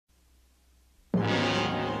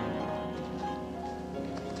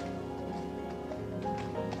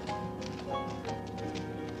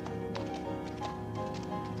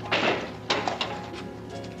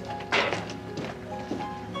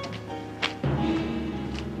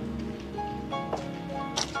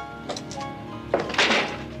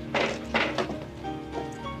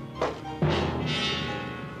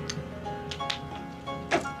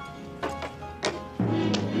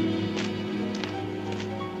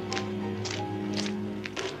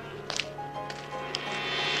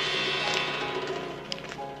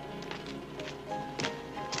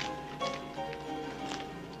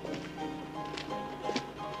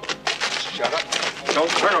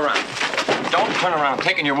Turn around. Don't turn around.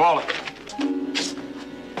 Taking your wallet.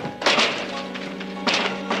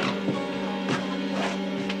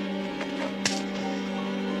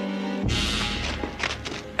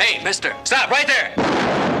 Hey, mister, stop right there.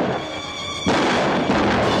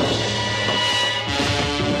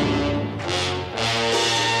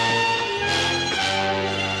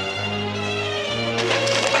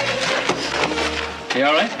 You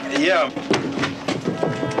all right? Yeah.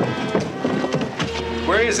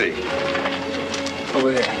 Where is he?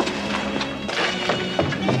 Over there.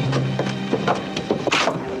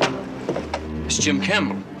 It's Jim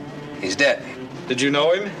Campbell. He's dead. Did you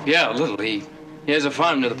know him? Yeah, a little. He has a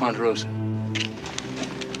farm near the Ponderosa.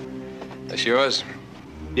 That's yours?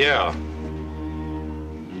 Yeah.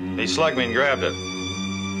 He slugged me and grabbed it.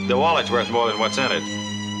 The wallet's worth more than what's in it.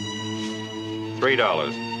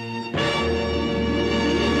 $3.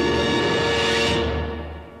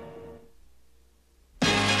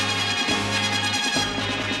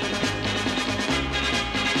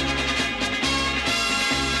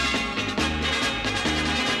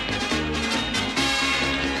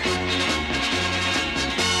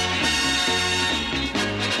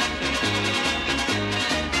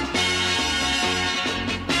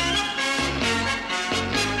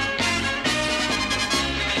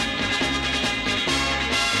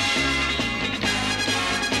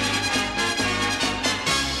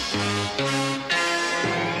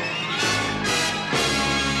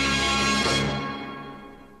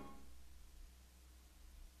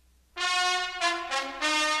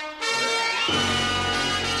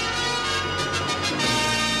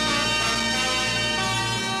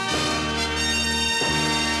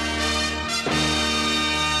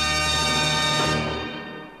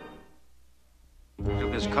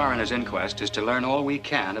 This coroner's inquest is to learn all we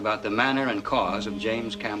can about the manner and cause of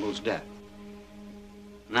James Campbell's death.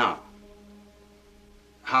 Now,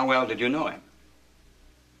 how well did you know him?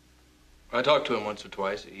 I talked to him once or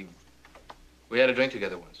twice. We had a drink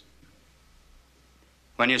together once.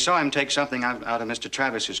 When you saw him take something out of Mr.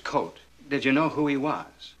 Travis's coat, did you know who he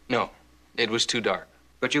was? No, it was too dark.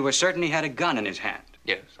 But you were certain he had a gun in his hand.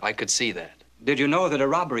 Yes, I could see that. Did you know that a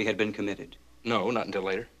robbery had been committed? No, not until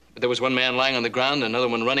later. But there was one man lying on the ground and another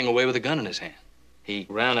one running away with a gun in his hand. He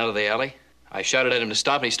ran out of the alley. I shouted at him to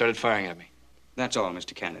stop, and he started firing at me. That's all,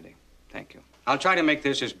 Mr. Kennedy. Thank you. I'll try to make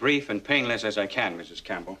this as brief and painless as I can, Mrs.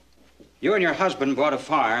 Campbell. You and your husband bought a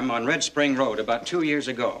farm on Red Spring Road about 2 years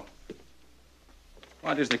ago.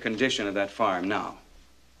 What is the condition of that farm now?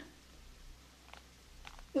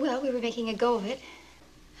 Well, we were making a go of it.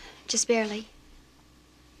 Just barely.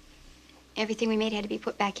 Everything we made had to be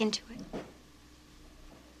put back into it.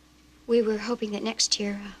 We were hoping that next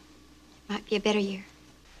year might be a better year.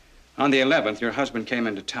 On the 11th, your husband came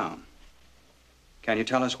into town. Can you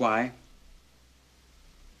tell us why?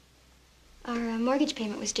 Our mortgage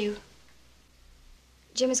payment was due.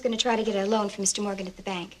 Jim was going to try to get a loan from Mr. Morgan at the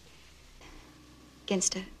bank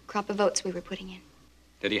against a crop of oats we were putting in.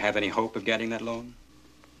 Did he have any hope of getting that loan?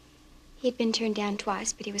 He'd been turned down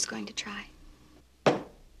twice, but he was going to try.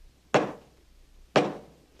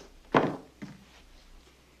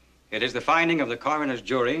 It is the finding of the coroner's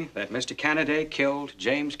jury that Mr. Kennedy killed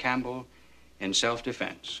James Campbell in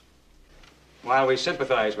self-defense. While we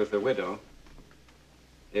sympathize with the widow,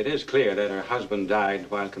 it is clear that her husband died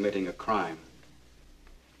while committing a crime.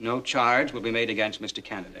 No charge will be made against Mr.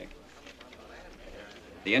 Kennedy.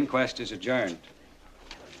 The inquest is adjourned.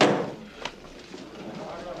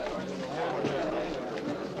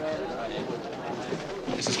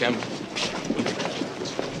 Mrs. Campbell.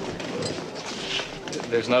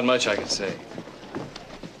 There's not much I can say.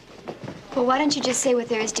 Well, why don't you just say what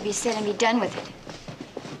there is to be said and be done with it?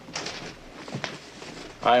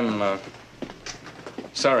 I'm,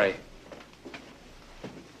 sorry.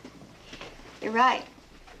 You're right.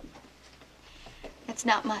 That's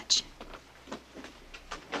not much.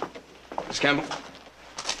 Miss Campbell,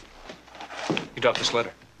 you dropped this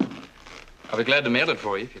letter. I'll be glad to mail it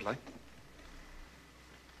for you if you'd like.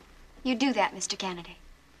 You do that, Mr. Kennedy.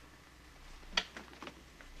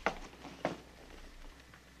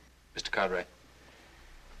 Mr. Cartwright,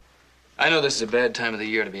 I know this is a bad time of the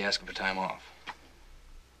year to be asking for time off.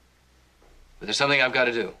 But there's something I've got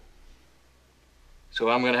to do. So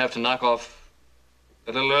I'm going to have to knock off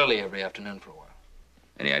a little early every afternoon for a while.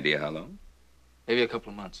 Any idea how long? Maybe a couple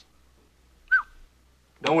of months.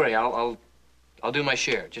 Don't worry, I'll do my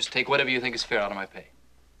share. Just take whatever you think is fair out of my pay.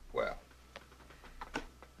 Well, no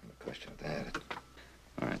question of that.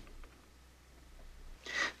 All right.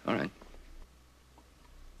 All right.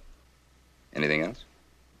 Anything else?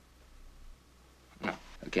 No.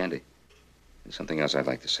 Candy, there's something else I'd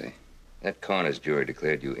like to say. That coroner's jury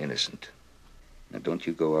declared you innocent. Now, don't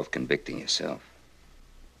you go off convicting yourself.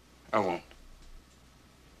 I won't.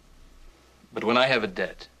 But when I have a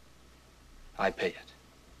debt, I pay it.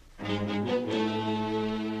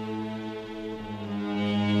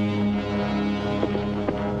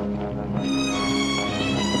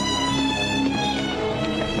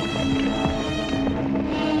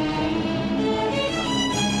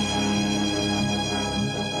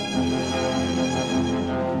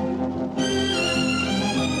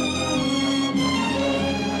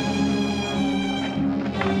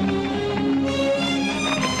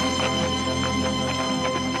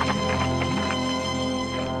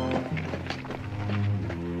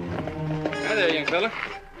 Hi there, young fella.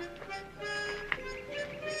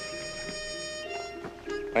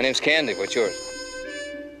 My name's Candy. What's yours?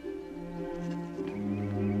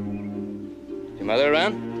 Your mother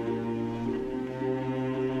around?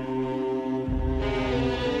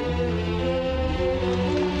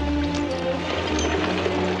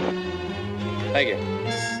 Thank you.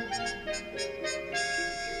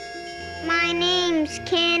 My name's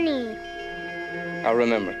Kenny. I'll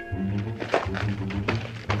remember.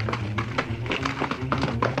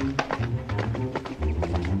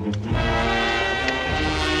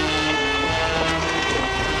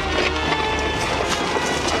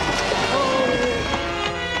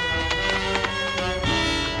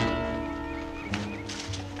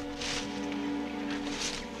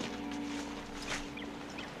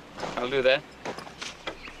 I'll do that.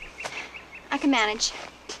 I can manage.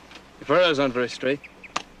 Your furrows aren't very straight.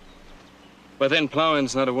 But then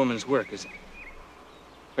plowing's not a woman's work, is it?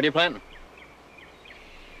 What are you planting?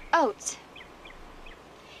 Oats.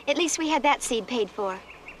 At least we had that seed paid for.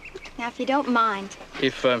 Now, if you don't mind.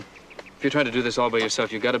 If you're trying to do this all by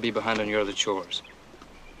yourself, you've got to be behind on your other chores.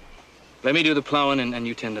 Let me do the plowing and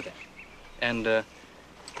you tend to that. And,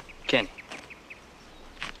 Kenny.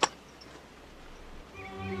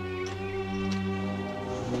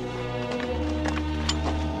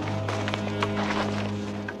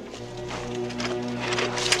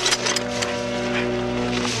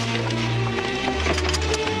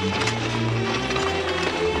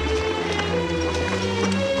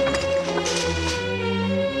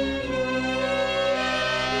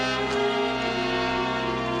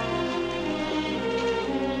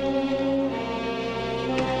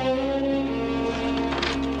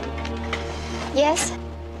 Yes?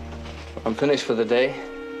 I'm finished for the day.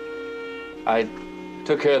 I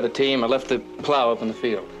took care of the team. I left the plow up in the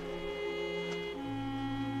field.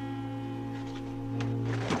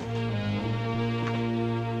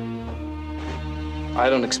 I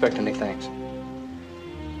don't expect any thanks.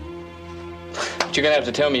 But you're gonna have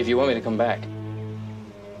to tell me if you want me to come back.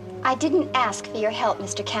 I didn't ask for your help,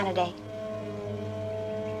 Mr. Canada.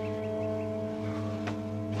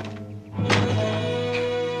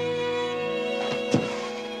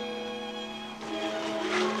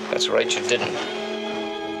 That's right, you didn't.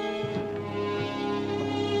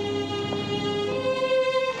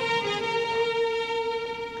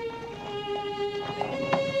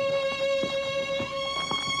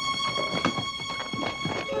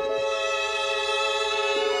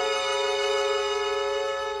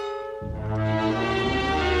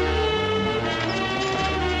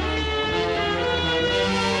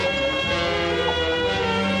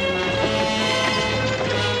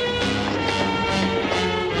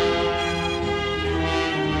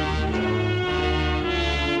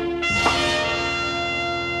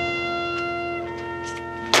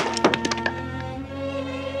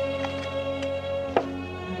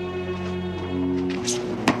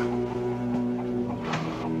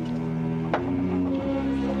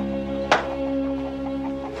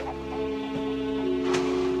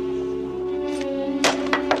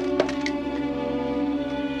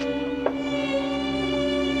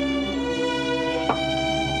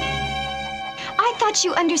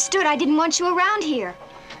 You understood I didn't want you around here.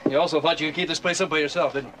 You also thought you could keep this place up by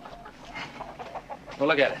yourself, didn't you? Well,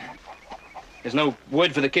 look at it. There's no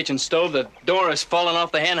wood for the kitchen stove. The door has fallen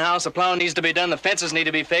off the hen house. The plowing needs to be done. The fences need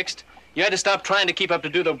to be fixed. You had to stop trying to keep up to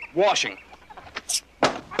do the washing.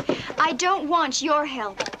 I don't want your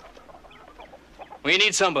help. Well, you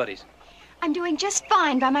need somebody's. I'm doing just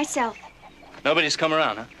fine by myself. Nobody's come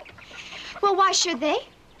around, huh? Well, why should they?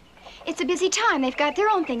 It's a busy time. They've got their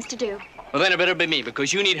own things to do. Well, then it better be me,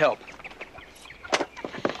 because you need help.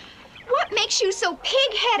 What makes you so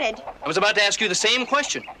pig-headed? I was about to ask you the same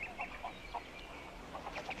question.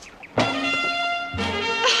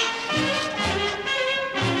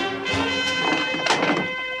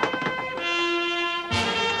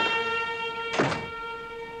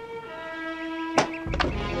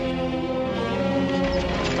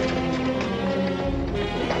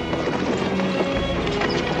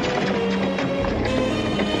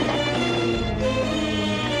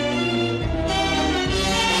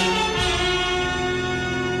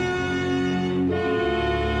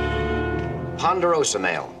 Ponderosa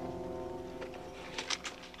mail.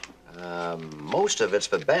 Most of it's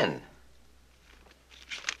for Ben.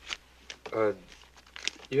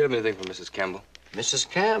 You have anything for Mrs. Campbell? Mrs.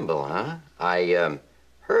 Campbell, huh? I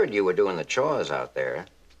heard you were doing the chores out there.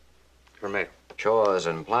 For mail. Chores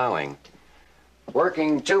and plowing.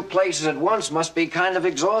 Working 2 places at once must be kind of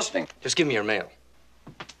exhausting. Just give me your mail.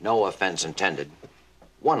 No offense intended.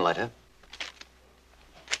 1 letter.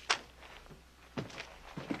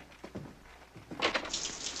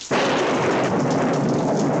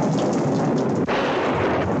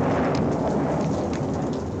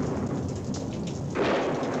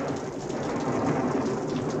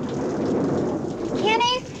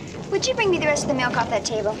 Kenny, would you bring me the rest of the milk off that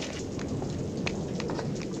table?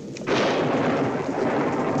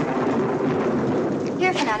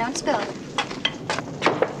 Here for now, don't spill it.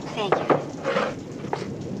 Thank you.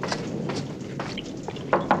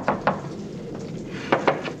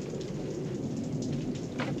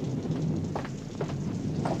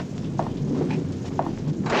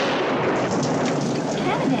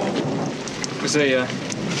 There's a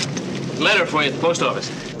letter for you at the post office.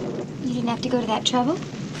 You didn't have to go to that trouble?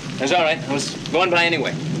 That's all right. I was going by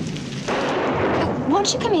anyway.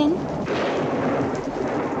 Won't you come in?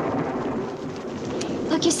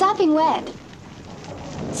 Look, you're sopping wet.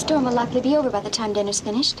 The storm will likely be over by the time dinner's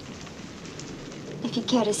finished. If you'd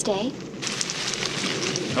care to stay.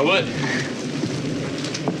 I would.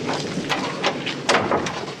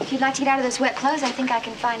 If you'd like to get out of those wet clothes, I think I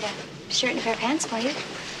can find a shirt and a pair of pants for you.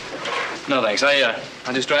 No, thanks.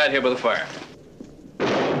 I'll just dry out here by the fire.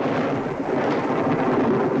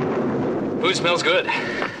 Food smells good.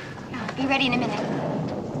 I'll be ready in a minute.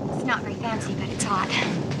 It's not very fancy, but it's hot.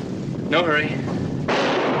 No hurry.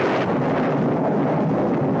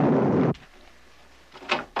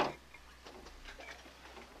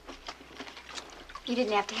 You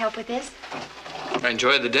didn't have to help with this. I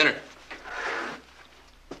enjoyed the dinner.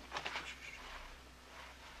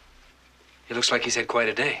 He looks like he's had quite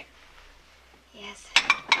a day. Yes.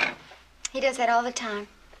 He does that all the time.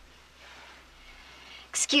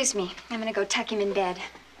 Excuse me. I'm gonna go tuck him in bed.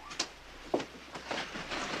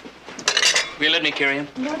 Will you let me carry him?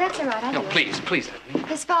 No, that's all right. I'll No, do please, please let me. it.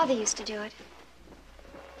 His father used to do it.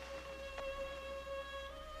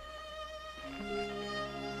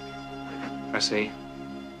 I see.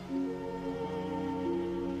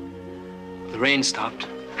 The rain stopped.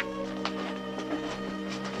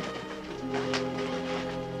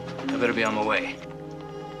 I better be on my way.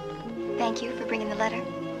 Thank you for bringing the letter.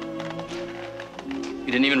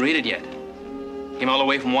 You didn't even read it yet. Came all the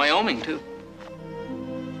way from Wyoming, too.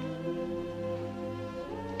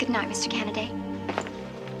 Good night, Mr. Kennedy.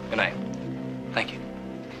 Good night. Thank you.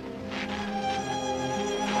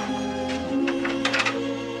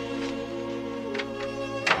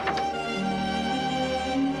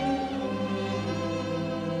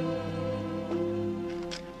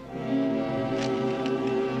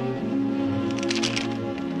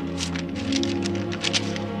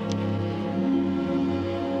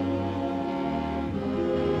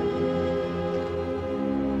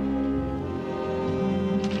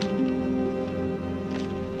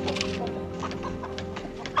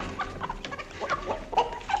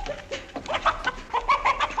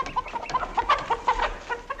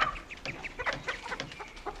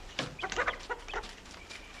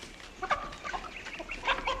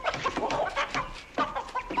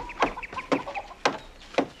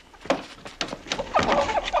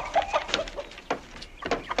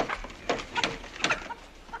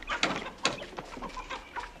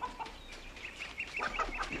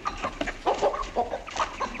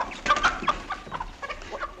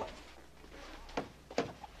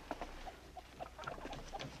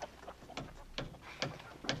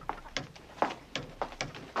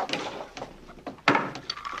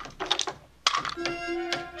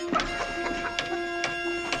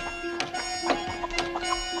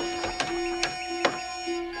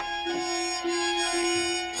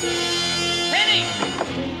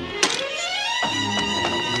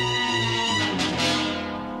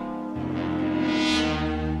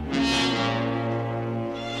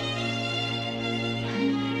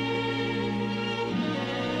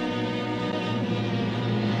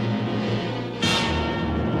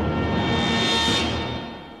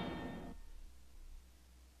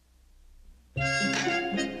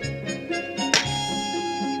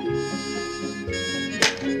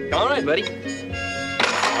 All right, buddy.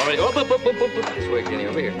 All right. Up. This way, Kenny.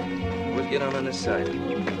 Over here. We'll get on this side.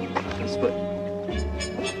 This foot.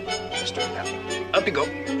 Straighten up. Up you go.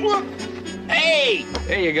 Whoop. Hey!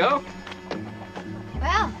 There you go.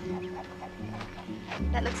 Well,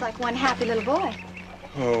 that looks like one happy little boy.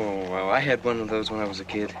 Oh, well, I had one of those when I was a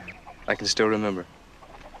kid. I can still remember.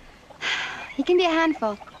 He can be a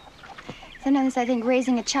handful. Sometimes I think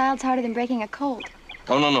raising a child's harder than breaking a colt.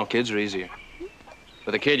 Oh, no, kids are easier.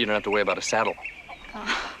 With a kid, you don't have to worry about a saddle.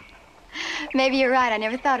 Oh. Maybe you're right. I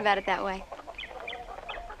never thought about it that way.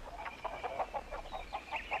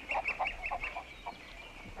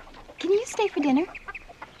 Can you stay for dinner?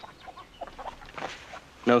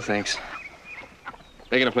 No, thanks.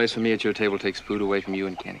 Taking a place for me at your table takes food away from you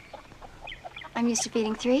and Kenny. I'm used to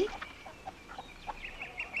feeding 3.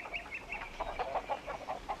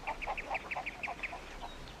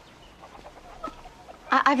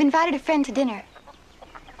 I've invited a friend to dinner.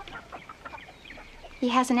 He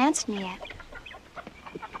hasn't answered me yet.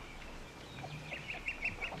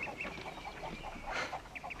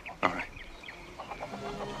 All right.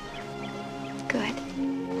 Good.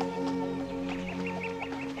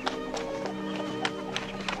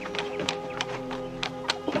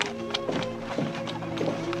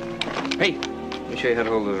 Hey, let me show you how to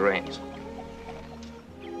hold those reins.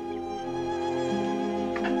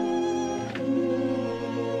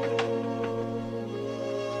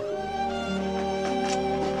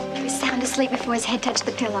 He was sound asleep before his head touched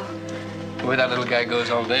the pillow. The way that little guy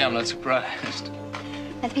goes all day, I'm not surprised.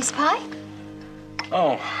 That piece of pie?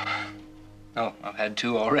 Oh. Oh, I've had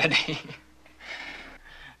 2 already.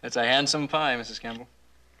 That's a handsome pie, Mrs. Campbell.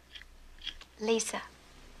 Lisa.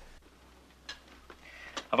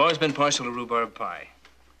 I've always been partial to rhubarb pie.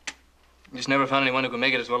 Just never found anyone who could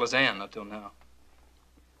make it as well as Anne, up till now.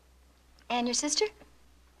 And your sister?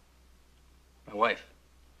 My wife.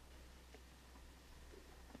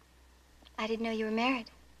 I didn't know you were married.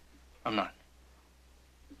 I'm not.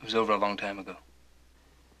 It was over a long time ago.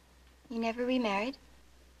 You never remarried?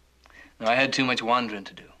 No, I had too much wandering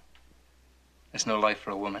to do. That's no life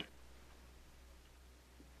for a woman.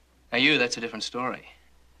 Now you, that's a different story.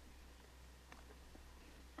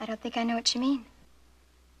 I don't think I know what you mean.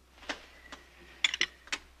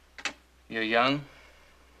 You're young.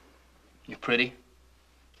 You're pretty.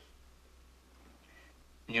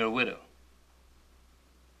 And you're a widow.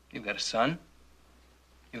 You've got a son.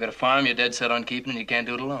 You've got a farm you're dead set on keeping, and you can't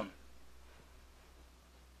do it alone.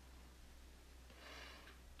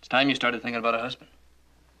 It's time you started thinking about a husband.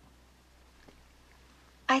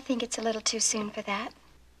 I think it's a little too soon for that.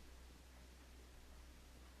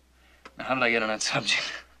 Now, how did I get on that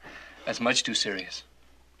subject? That's much too serious.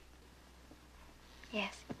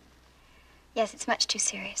 Yes. Yes, it's much too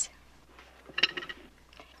serious.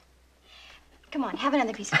 Come on, have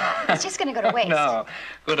another piece of pie. It's just gonna go to waste. No.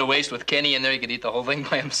 Go to waste with Kenny in there, he could eat the whole thing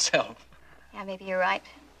by himself. Yeah, maybe you're right.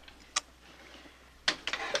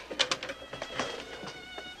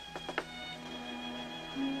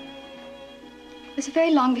 Was it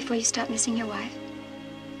very long before you stopped missing your wife?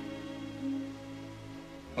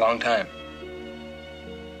 Long time.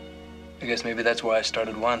 I guess maybe that's why I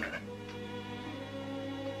started wandering.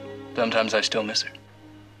 Sometimes I still miss her.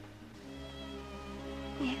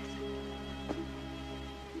 Yes.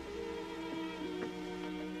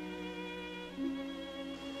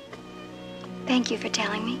 Thank you for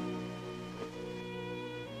telling me.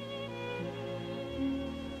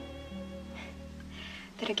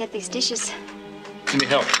 Better get these dishes. Give me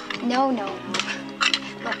help. No.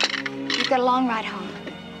 Look, you've got a long ride home.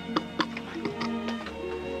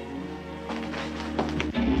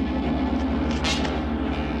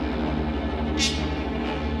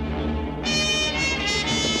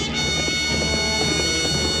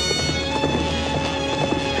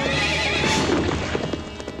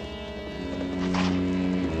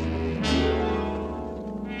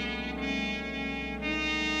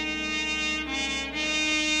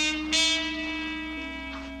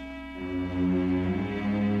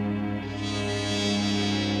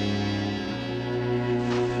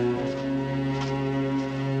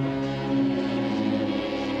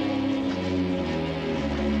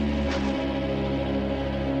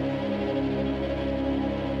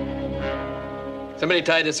 Somebody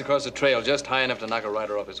tied this across the trail just high enough to knock a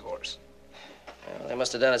rider off his horse. Well, they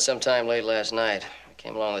must have done it sometime late last night. I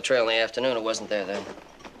came along the trail in the afternoon. It wasn't there then.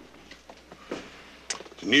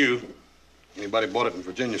 It's new. Anybody bought it in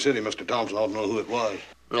Virginia City, Mr. Thompson ought to know who it was.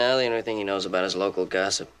 No, the only thing he knows about is local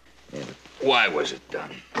gossip. Yeah, but why was it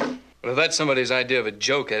done? Well, if that's somebody's idea of a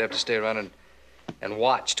joke, I'd have to stay around and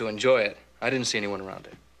watch to enjoy it. I didn't see anyone around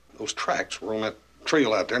there. Those tracks were on that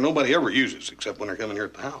trail out there. Nobody ever uses except when they're coming here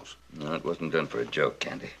at the house. No, it wasn't done for a joke,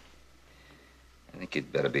 Candy. I think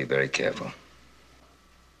you'd better be very careful.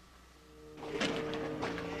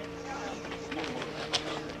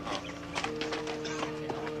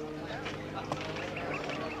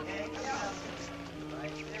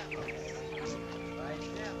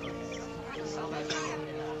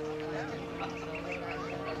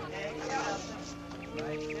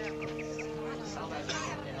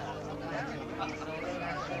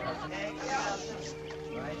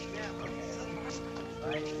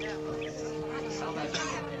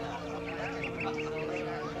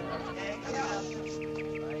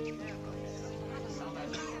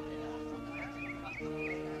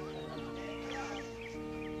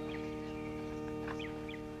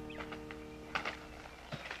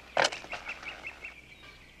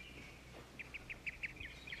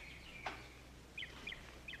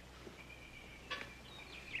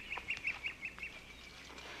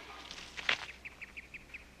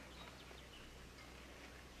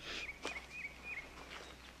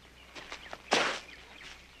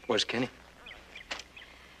 Where's Kenny?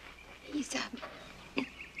 He's,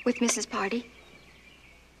 with Mrs. Party.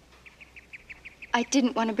 I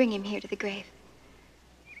didn't want to bring him here to the grave.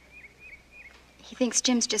 He thinks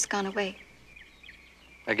Jim's just gone away.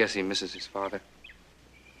 I guess he misses his father.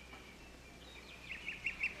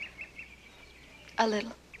 A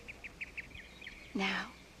little. Now.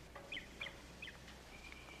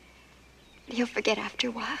 But he'll forget after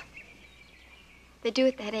a while. They do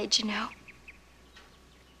at that age, you know.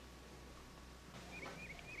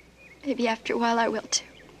 Maybe after a while I will, too.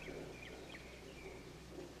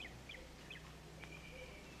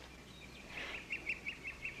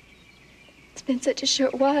 It's been such a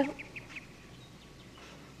short while.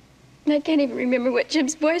 And I can't even remember what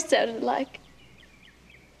Jim's voice sounded like.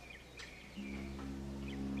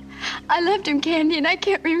 I loved him, Candy, and I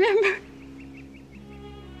can't remember.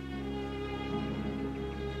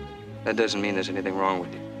 That doesn't mean there's anything wrong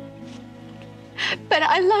with you. But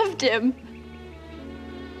I loved him.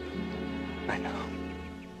 I know.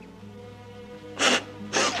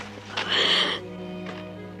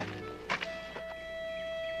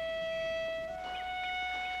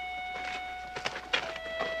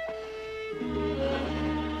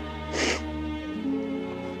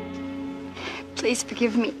 Please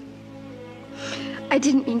forgive me. I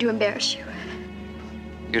didn't mean to embarrass you.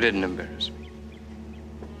 You didn't embarrass me.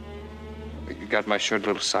 You got my shirt a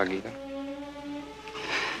little soggy, though.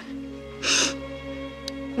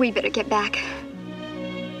 We better get back.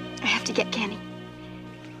 I have to get Kenny.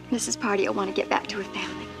 Mrs. Party will want to get back to her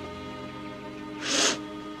family.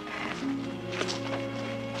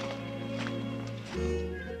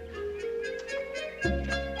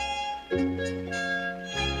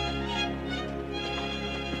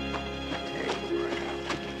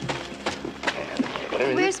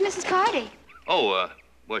 Where's Mrs. Party? Oh,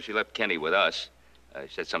 well, she left Kenny with us.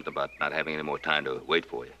 She said something about not having any more time to wait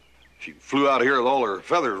for you. She flew out here with all her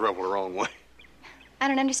feathers ruffled the wrong way. I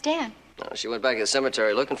don't understand. She went back to the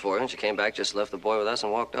cemetery looking for her, and she came back, just left the boy with us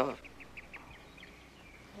and walked off.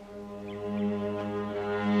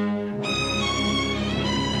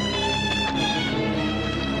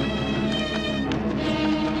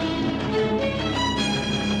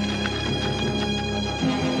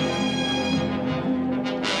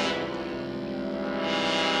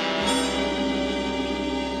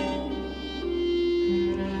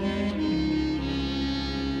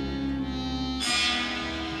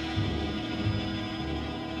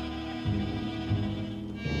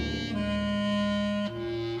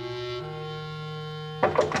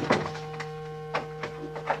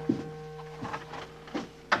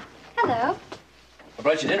 Hello. I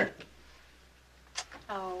brought you dinner.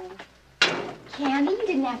 Oh, Candy, you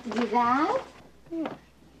didn't have to do that.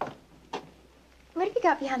 What have you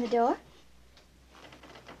got behind the door?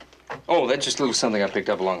 Oh, that's just a little something I picked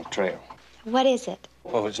up along the trail. What is it?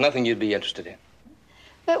 Oh, it's nothing you'd be interested in.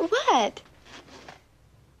 But what?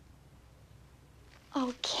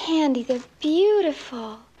 Oh, Candy, they're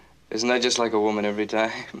beautiful. Isn't that just like a woman every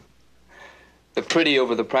time? The pretty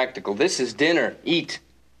over the practical. This is dinner. Eat.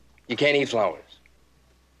 You can't eat flowers.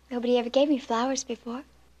 Nobody ever gave me flowers before.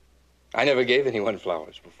 I never gave anyone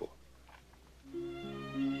flowers before.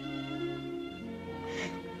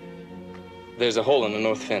 There's a hole in the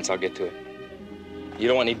north fence. I'll get to it. You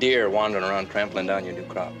don't want any deer wandering around trampling down your new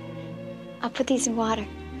crop. I'll put these in water.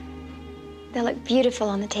 They'll look beautiful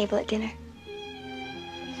on the table at dinner.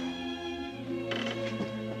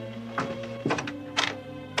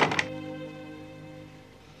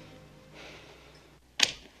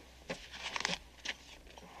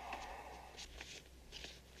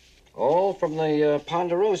 All from the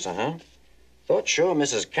Ponderosa, huh? Thought sure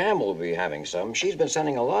Mrs. Campbell would be having some. She's been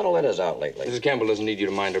sending a lot of letters out lately. Mrs. Campbell doesn't need you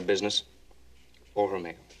to mind her business or her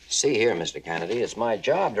mail. See here, Mr. Kennedy, it's my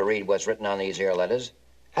job to read what's written on these here letters.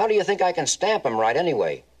 How do you think I can stamp them right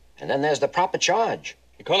anyway? And then there's the proper charge.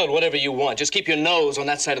 You call it whatever you want. Just keep your nose on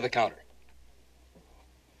that side of the counter.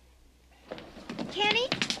 Kenny?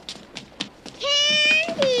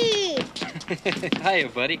 Candy! Hiya,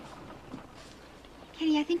 buddy.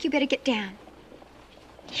 Kenny, I think you better get down.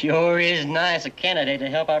 Sure is nice of Kennedy to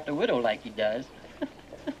help out the widow like he does.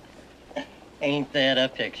 Ain't that a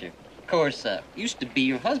picture? Of course, used to be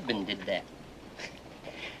your husband did that.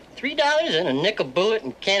 $3 and a nickel bullet,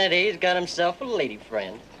 and Kennedy's got himself a lady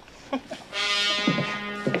friend.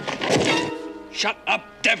 Shut up,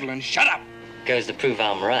 Devlin, shut up! Goes to prove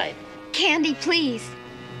I'm right. Candy, please.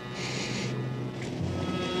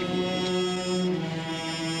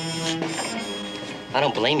 I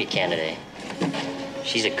don't blame you, Kennedy.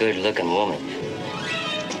 She's a good-looking woman.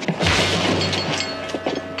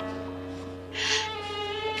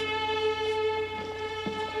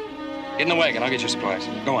 Get in the wagon. I'll get your supplies.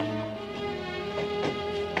 Go on.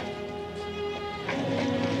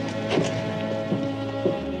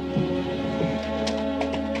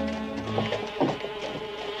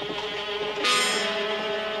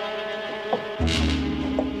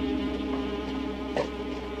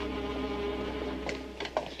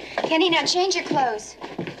 Kenny, now change your clothes.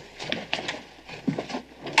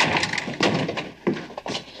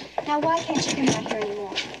 Now, why can't you come out here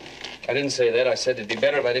anymore? I didn't say that. I said it'd be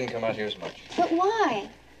better if I didn't come out here as much. But why?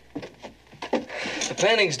 The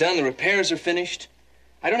planning's done. The repairs are finished.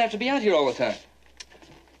 I don't have to be out here all the time.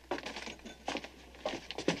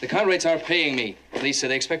 The Conrads aren't paying me, Lisa.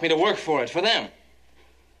 They expect me to work for it, for them.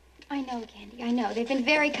 I know, Candy. I know. They've been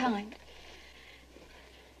very kind.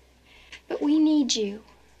 But we need you.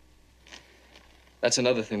 That's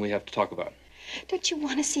another thing we have to talk about. Don't you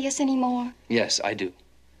want to see us anymore? Yes, I do.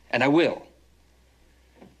 And I will.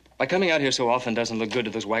 My coming out here so often doesn't look good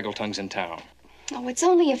to those waggle tongues in town. Oh, it's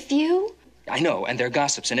only a few. I know, and they're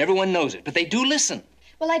gossips, and everyone knows it, but they do listen.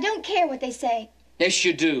 Well, I don't care what they say. Yes,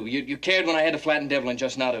 you do. You cared when I had to flatten Devlin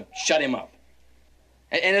just now to shut him up.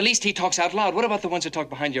 And at least he talks out loud. What about the ones that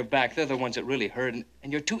talk behind your back? They're the ones that really hurt, and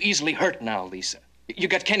you're too easily hurt now, Lisa. You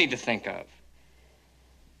got Kenny to think of.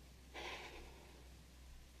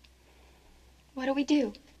 What do we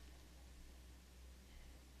do?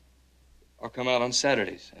 I'll come out on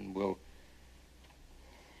Saturdays, and we'll...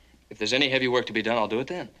 If there's any heavy work to be done, I'll do it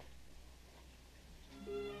then.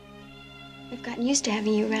 We've gotten used to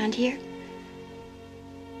having you around here.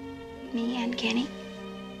 Me and Kenny.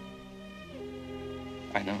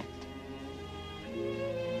 I know.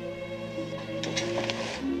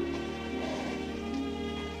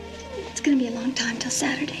 It's gonna be a long time till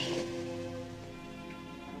Saturday.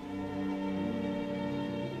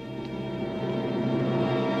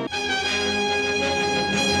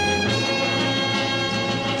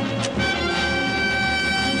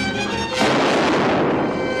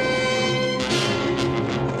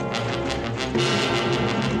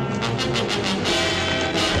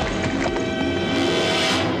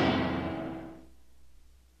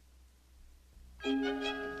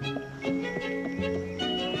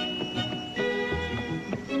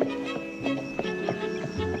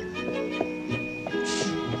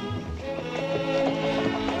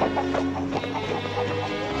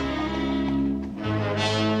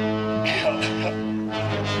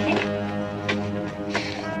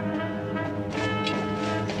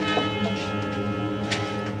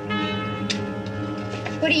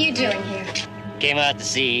 What are you doing here? Came out to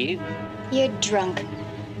see you. You're drunk.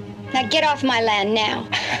 Now get off my land now.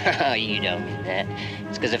 Oh, you don't mean that.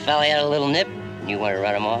 It's because a fella had a little nip and you want to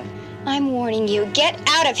run him off? I'm warning you. Get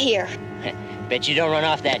out of here. Bet you don't run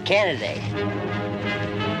off that candidate.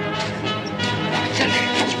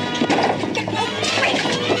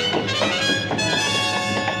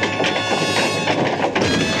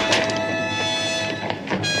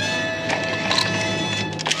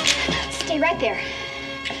 Stay right there.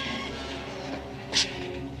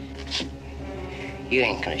 You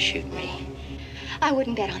ain't gonna shoot me. I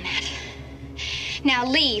wouldn't bet on that. Now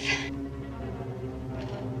leave.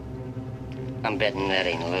 I'm betting that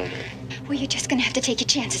ain't loaded. Well, you're just gonna have to take your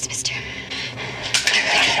chances, mister.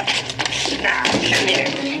 Now, come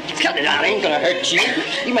here. Cut it out. I ain't gonna hurt you.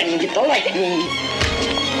 You might even get the lightning.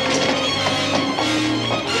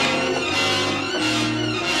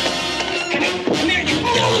 Come here.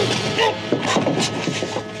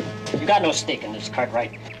 You got no stake in this cart,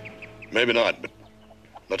 right? Maybe not, but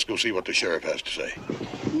let's go see what the sheriff has to say.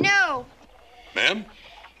 No. Ma'am?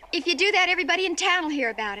 If you do that, everybody in town will hear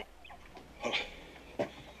about it.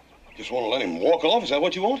 Just want to let him walk off? Is that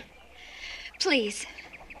what you want? Please.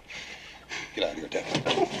 Get out of here,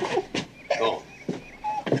 Devlin. Go on.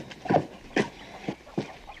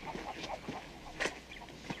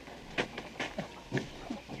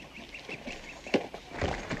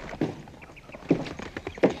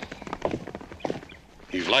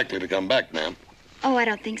 He's likely to come back, ma'am. Oh, I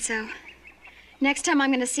don't think so. Next time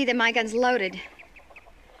I'm going to see that my gun's loaded.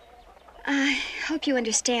 I hope you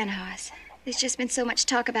understand, Hoss. There's just been so much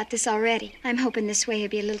talk about this already. I'm hoping this way he'll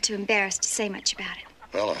be a little too embarrassed to say much about it.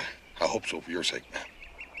 Well, I hope so for your sake, ma'am.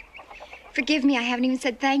 Forgive me, I haven't even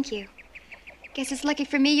said thank you. Guess it's lucky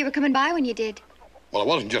for me you were coming by when you did. Well, I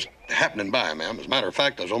wasn't just happening by, ma'am. As a matter of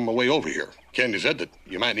fact, I was on my way over here. Candy said that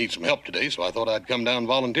you might need some help today, so I thought I'd come down and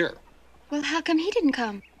volunteer. Well, how come he didn't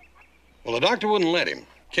come? Well, the doctor wouldn't let him.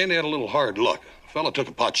 Candy had a little hard luck. A fella took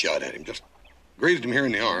a pot shot at him, just grazed him here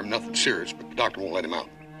in the arm. Nothing serious, but the doctor won't let him out.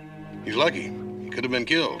 He's lucky. He could have been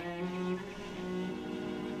killed.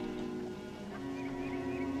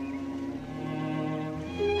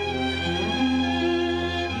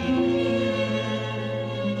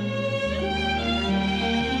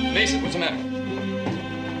 Face it, what's the matter?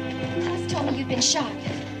 House told me you'd been shot.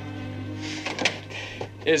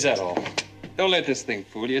 Is that all? Don't let this thing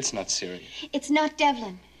fool you. It's not serious. It's not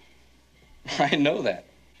Devlin. I know that.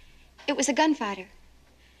 It was a gunfighter.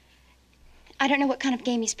 I don't know what kind of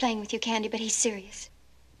game he's playing with you, Candy, but he's serious.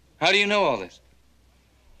 How do you know all this?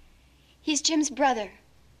 He's Jim's brother.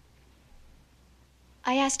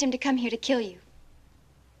 I asked him to come here to kill you.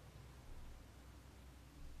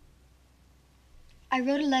 I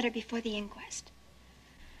wrote a letter before the inquest.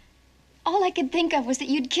 All I could think of was that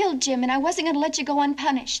you'd killed Jim, and I wasn't going to let you go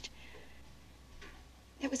unpunished.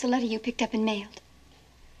 It was a letter you picked up and mailed.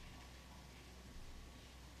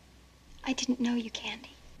 I didn't know you,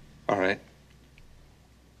 Candy. All right.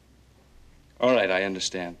 All right, I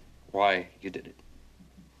understand why you did it.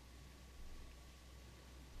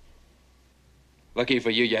 Lucky for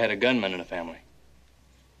you, you had a gunman in the family.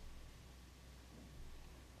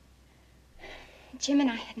 Jim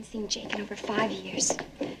and I hadn't seen Jake in over 5 years.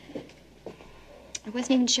 I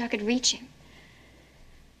wasn't even sure I could reach him.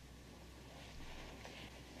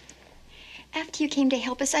 After you came to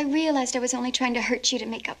help us, I realized I was only trying to hurt you to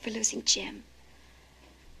make up for losing Jim.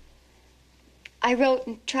 I wrote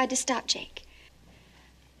and tried to stop Jake.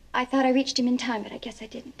 I thought I reached him in time, but I guess I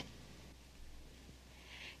didn't.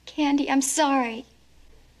 Candy, I'm sorry.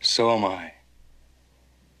 So am I.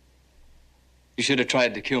 You should have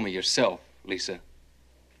tried to kill me yourself, Lisa.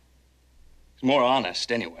 It's more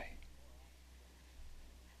honest, anyway.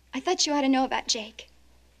 I thought you ought to know about Jake.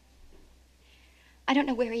 I don't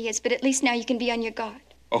know where he is, but at least now you can be on your guard.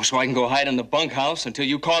 Oh, so I can go hide in the bunkhouse until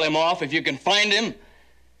you call him off if you can find him?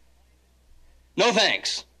 No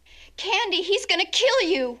thanks. Candy, he's gonna kill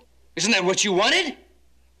you. Isn't that what you wanted?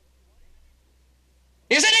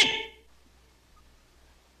 Isn't it?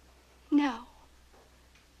 No.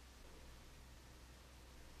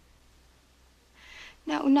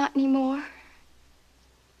 No, not anymore.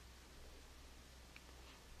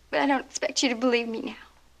 But I don't expect you to believe me now.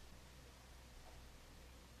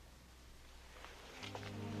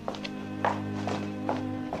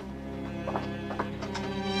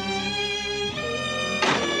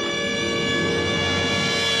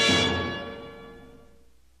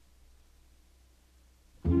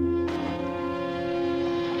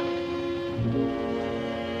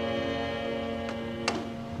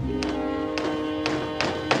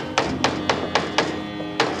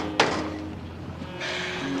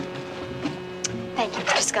 Thank you,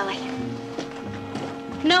 Mr. Scully.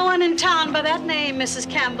 No one in town by that name, Mrs.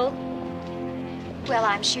 Campbell. Well,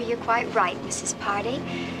 I'm sure you're quite right, Mrs. Pardee,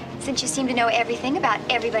 since you seem to know everything about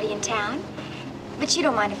everybody in town. But you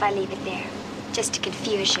don't mind if I leave it there, just to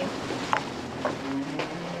confuse you.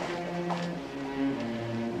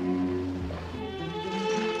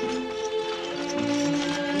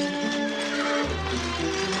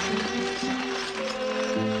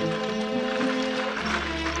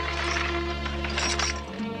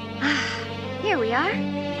 Here we are.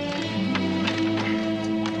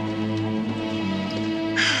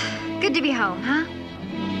 Good to be home, huh?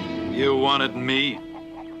 You wanted me?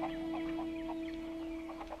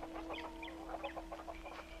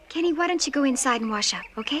 Kenny, why don't you go inside and wash up,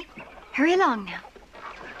 okay? Hurry along now.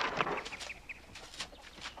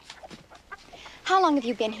 How long have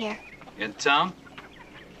you been here? In town?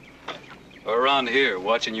 Or around here,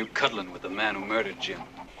 watching you cuddling with the man who murdered Jim?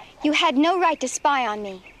 You had no right to spy on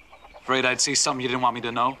me. Afraid I'd see something you didn't want me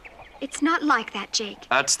to know? It's not like that, Jake.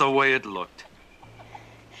 That's the way it looked.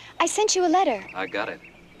 I sent you a letter. I got it.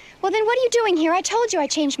 Well, then what are you doing here? I told you I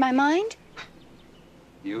changed my mind.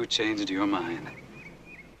 You changed your mind.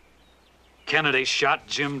 Kennedy shot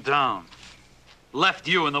Jim down. Left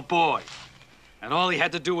you and the boy. And all he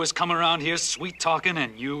had to do was come around here sweet-talking,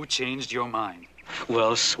 and you changed your mind.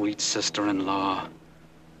 Well, sweet sister-in-law,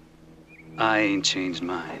 I ain't changed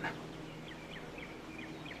mine.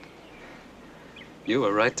 You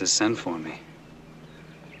were right to send for me.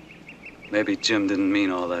 Maybe Jim didn't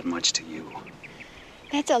mean all that much to you.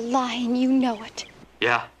 That's a lie, and you know it.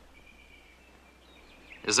 Yeah?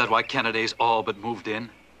 Is that why Kennedy's all but moved in?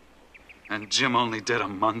 And Jim only did a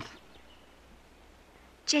month?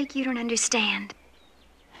 Jake, you don't understand.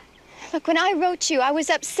 Look, when I wrote you, I was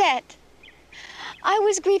upset. I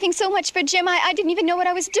was grieving so much for Jim, I didn't even know what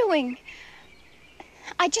I was doing.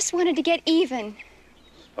 I just wanted to get even.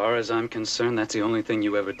 As far as I'm concerned, that's the only thing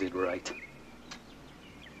you ever did right.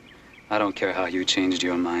 I don't care how you changed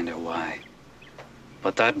your mind or why.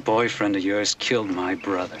 But that boyfriend of yours killed my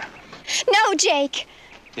brother. No, Jake!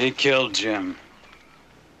 He killed Jim.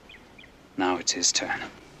 Now it's his turn.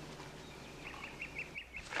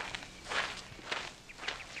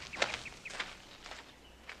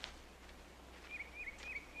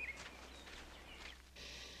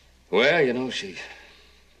 Well, you know, she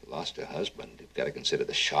lost her husband. You've got to consider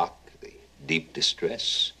the shock, the deep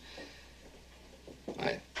distress.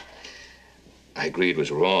 I agree it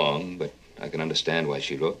was wrong, but I can understand why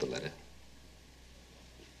she wrote the letter.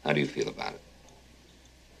 How do you feel about it?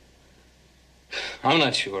 I'm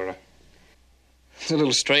not sure. It's a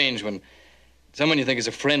little strange when someone you think is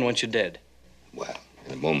a friend wants you dead. Well,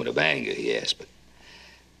 in a moment of anger, yes, but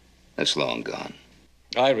that's long gone.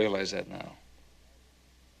 I realize that now.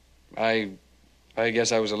 I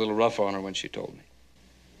guess I was a little rough on her when she told me.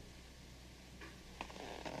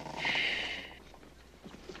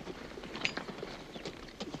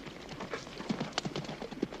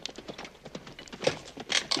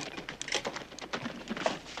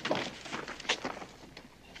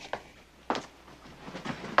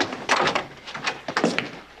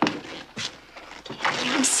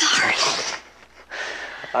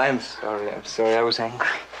 I'm sorry. I'm sorry. I was angry.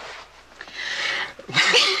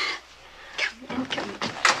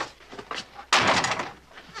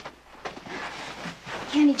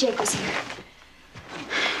 Candy, Jake was here.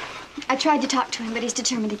 I tried to talk to him, but he's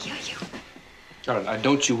determined to kill you. All right, now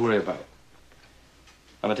don't you worry about it.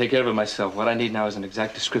 I'm gonna take care of it myself. What I need now is an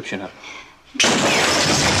exact description of it.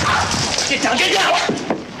 Get down, get down!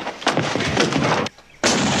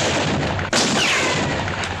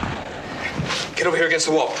 Get over here against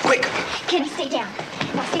the wall, quick! Kenny, stay down.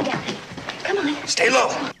 Now stay down. Come on. Stay low.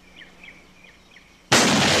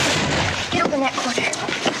 Get over in that corner.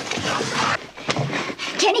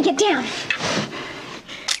 Kenny, get down.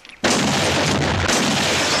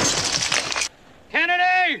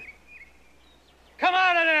 Kennedy! Come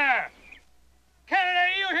out of there!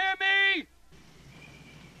 Kennedy, you hear me?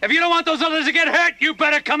 If you don't want those others to get hurt, you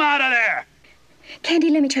better come out of there! Candy,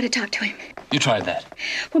 let me try to talk to him. You tried that.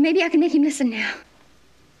 Well, maybe I can make him listen now.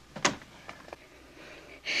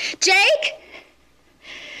 Jake?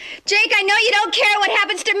 Jake, I know you don't care what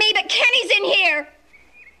happens to me, but Kenny's in here.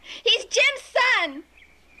 He's Jim's son.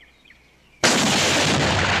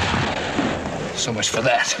 So much for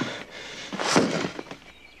that.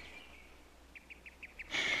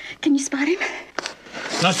 Can you spot him?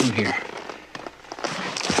 Not from here.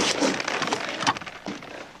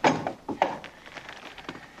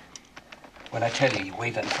 When I tell you, you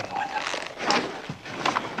wave at him from the window.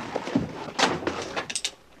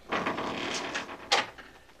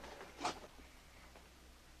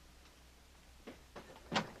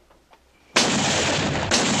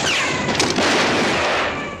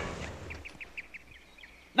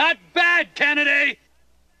 Not bad, Kennedy,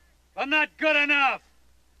 but not good enough.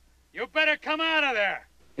 You better come out of there.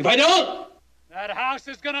 If I don't, that house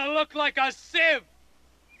is gonna look like a sieve.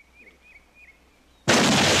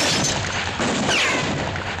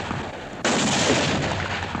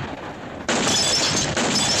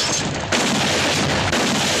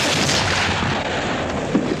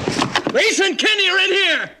 Lisa and Kenny are in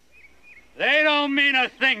here. They don't mean a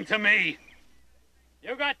thing to me.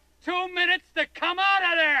 You got 2 minutes to come out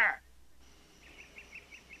of there.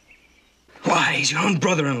 Why? He's your own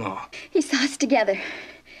brother-in-law. He saw us together.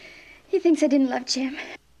 He thinks I didn't love Jim.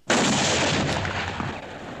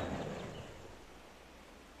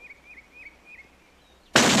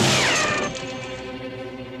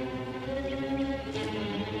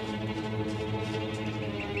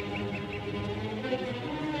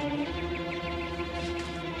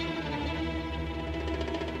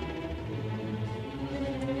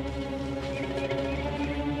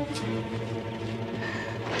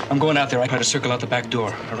 I'm going out there. I try to circle out the back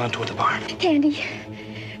door, around toward the barn. Candy,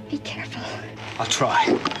 be careful. I'll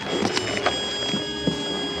try.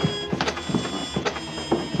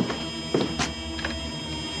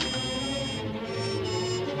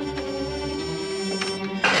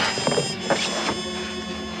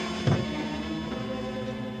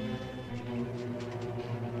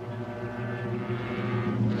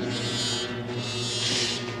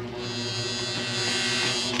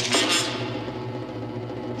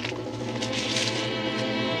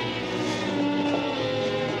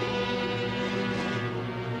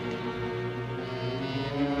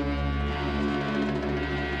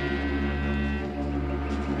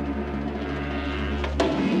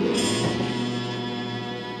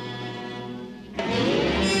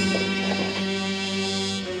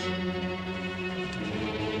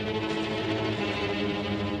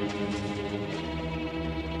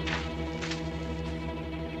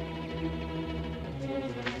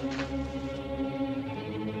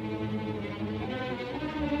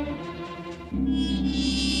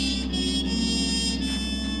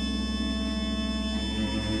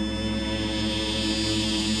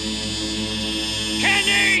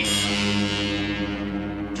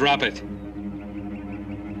 Drop it.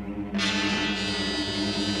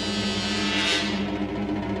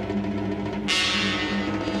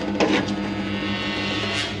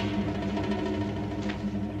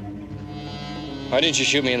 Why didn't you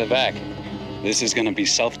shoot me in the back? This is gonna be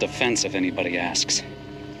self-defense if anybody asks.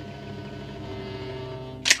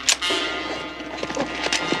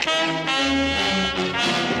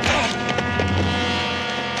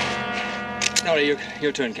 All right,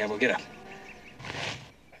 your turn, Campbell. Get up.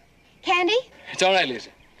 Candy? It's all right, Lisa.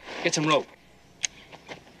 Get some rope.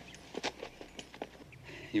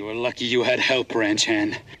 You were lucky you had help, ranch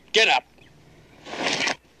hand. Get up.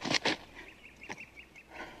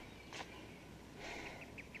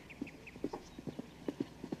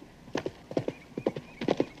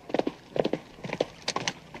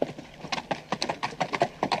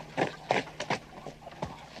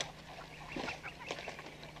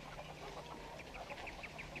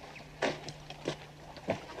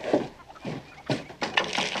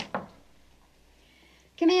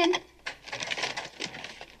 Come in.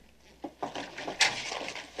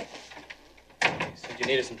 Said you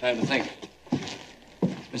needed some time to think.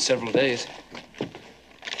 It's been several days.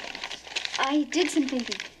 I did some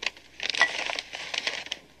thinking.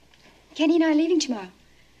 Kenny and I are leaving tomorrow.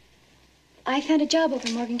 I found a job over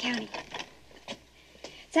in Morgan County.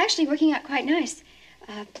 It's actually working out quite nice.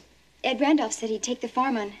 Ed Randolph said he'd take the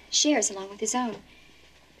farm on shares along with his own.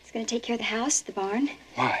 He's going to take care of the house, the barn.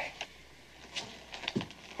 Why?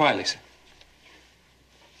 Why, Lisa?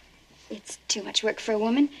 It's too much work for a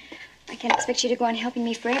woman. I can't expect you to go on helping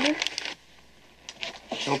me forever.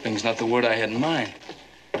 Helping's not the word I had in mind.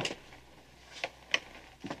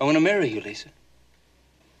 I want to marry you, Lisa.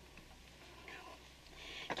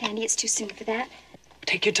 Candy, it's too soon for that.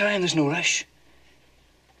 Take your time. There's no rush.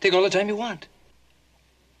 Take all the time you want.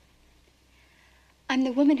 I'm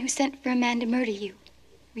the woman who sent for a man to murder you.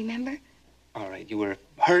 Remember? All right, you were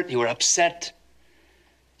hurt. You were upset.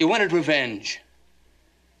 You wanted revenge.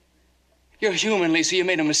 You're human, Lisa. You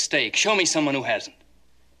made a mistake. Show me someone who hasn't.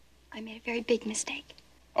 I made a very big mistake.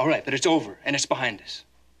 All right, but it's over, and it's behind us.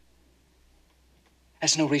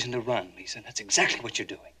 That's no reason to run, Lisa. That's exactly what you're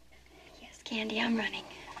doing. Yes, Candy, I'm running.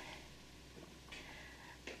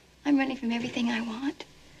 I'm running from everything I want.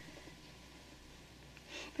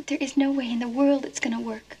 But there is no way in the world it's going to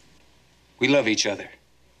work. We love each other.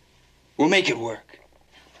 We'll make it work.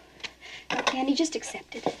 No, Candy, just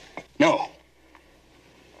accept it. No.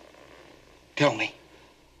 Tell me.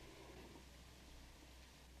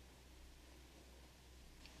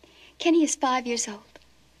 Kenny is 5 years old.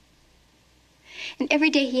 And every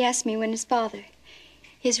day he asks me when his father,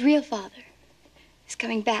 his real father, is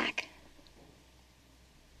coming back.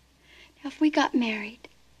 Now, if we got married,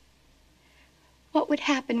 what would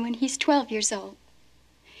happen when he's 12 years old?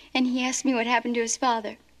 And he asked me what happened to his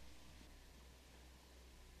father.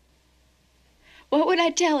 What would I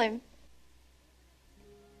tell him?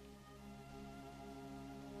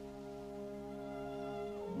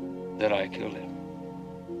 That I killed him.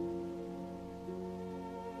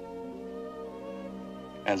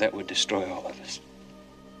 And that would destroy all of us.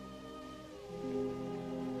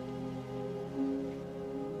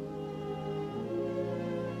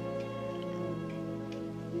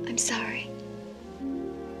 I'm sorry.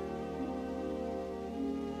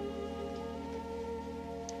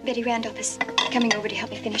 Betty Randolph is coming over to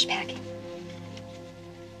help me finish packing.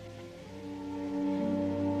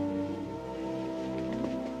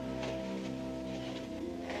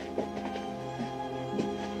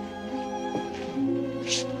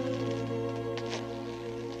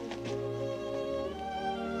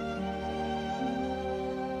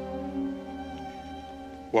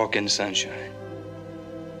 Walk in sunshine.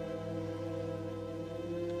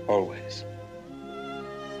 Always.